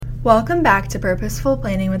Welcome back to Purposeful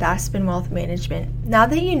Planning with Aspen Wealth Management. Now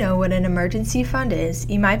that you know what an emergency fund is,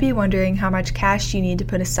 you might be wondering how much cash you need to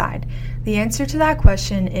put aside. The answer to that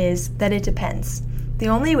question is that it depends. The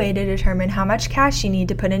only way to determine how much cash you need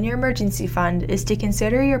to put in your emergency fund is to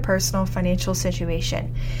consider your personal financial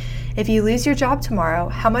situation. If you lose your job tomorrow,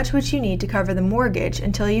 how much would you need to cover the mortgage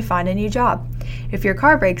until you find a new job? If your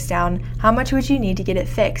car breaks down, how much would you need to get it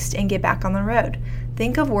fixed and get back on the road?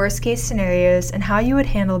 Think of worst-case scenarios and how you would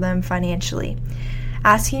handle them financially.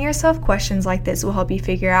 Asking yourself questions like this will help you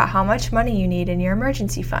figure out how much money you need in your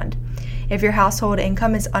emergency fund. If your household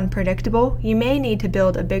income is unpredictable, you may need to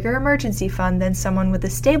build a bigger emergency fund than someone with a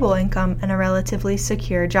stable income and a relatively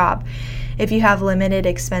secure job. If you have limited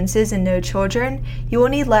expenses and no children, you will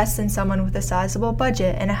need less than someone with a sizable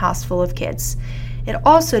budget and a house full of kids. It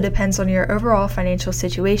also depends on your overall financial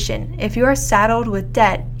situation. If you are saddled with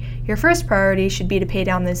debt, your first priority should be to pay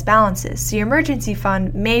down those balances, so your emergency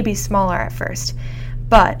fund may be smaller at first.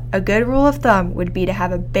 But a good rule of thumb would be to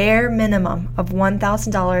have a bare minimum of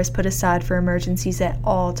 $1,000 put aside for emergencies at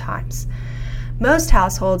all times. Most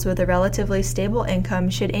households with a relatively stable income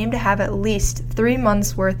should aim to have at least 3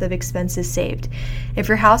 months' worth of expenses saved. If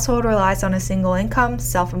your household relies on a single income,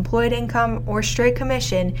 self-employed income, or straight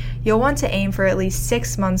commission, you'll want to aim for at least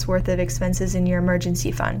 6 months' worth of expenses in your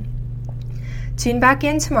emergency fund. Tune back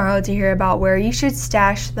in tomorrow to hear about where you should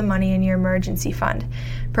stash the money in your emergency fund.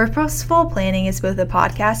 Purposeful Planning is both a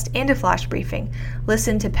podcast and a flash briefing.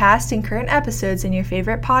 Listen to past and current episodes in your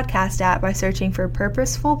favorite podcast app by searching for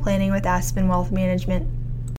Purposeful Planning with Aspen Wealth Management.